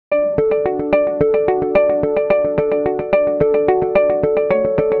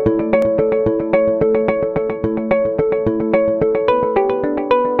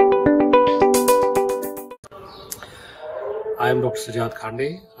Sajad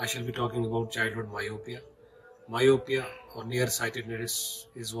Kandhey. I shall be talking about childhood myopia. Myopia or nearsightedness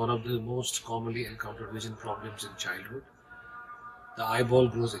is one of the most commonly encountered vision problems in childhood. The eyeball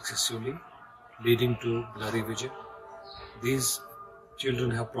grows excessively, leading to blurry vision. These children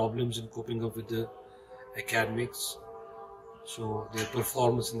have problems in coping up with the academics, so their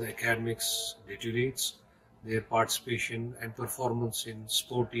performance in the academics deteriorates. Their participation and performance in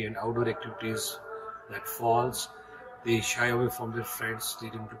sporty and outdoor activities that falls. They shy away from their friends,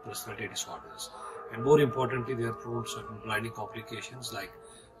 leading to personality disorders. And more importantly, they are prone to certain blinding complications like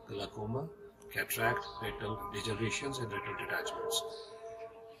glaucoma, cataract, retinal degenerations, and retinal detachments.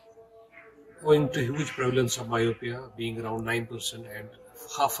 Owing to huge prevalence of myopia, being around 9% and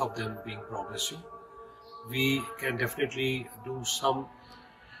half of them being progressive, we can definitely do some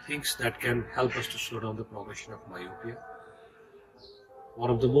things that can help us to slow down the progression of myopia.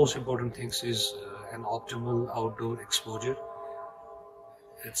 One of the most important things is an optimal outdoor exposure.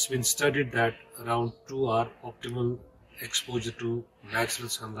 It's been studied that around 2 hour optimal exposure to natural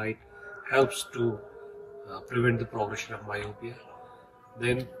sunlight helps to prevent the progression of myopia.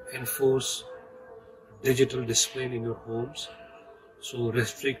 Then enforce digital discipline in your homes. So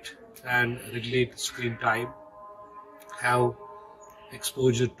restrict and regulate screen time. Have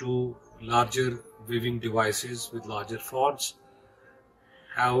exposure to larger viewing devices with larger fonts.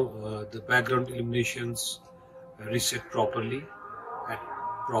 Have the background illuminations reset properly at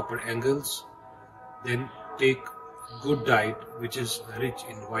proper angles. Then take good diet which is rich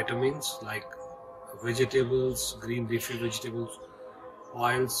in vitamins like vegetables, green leafy vegetables,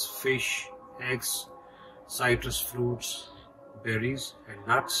 oils, fish, eggs, citrus fruits, berries and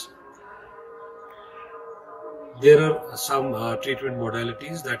nuts. There are some treatment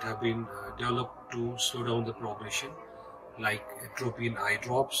modalities that have been developed to slow down the progression, like atropine eye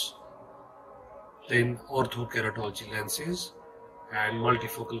drops, then orthokeratology lenses and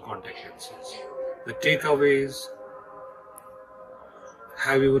multifocal contact lenses. The takeaway is,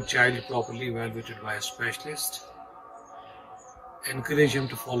 have your child properly evaluated by a specialist, encourage him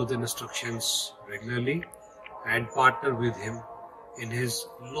to follow the instructions regularly, and partner with him in his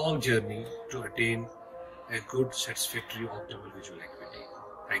long journey to attain a good, satisfactory, optimal visual acuity.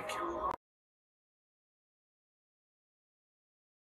 Thank you.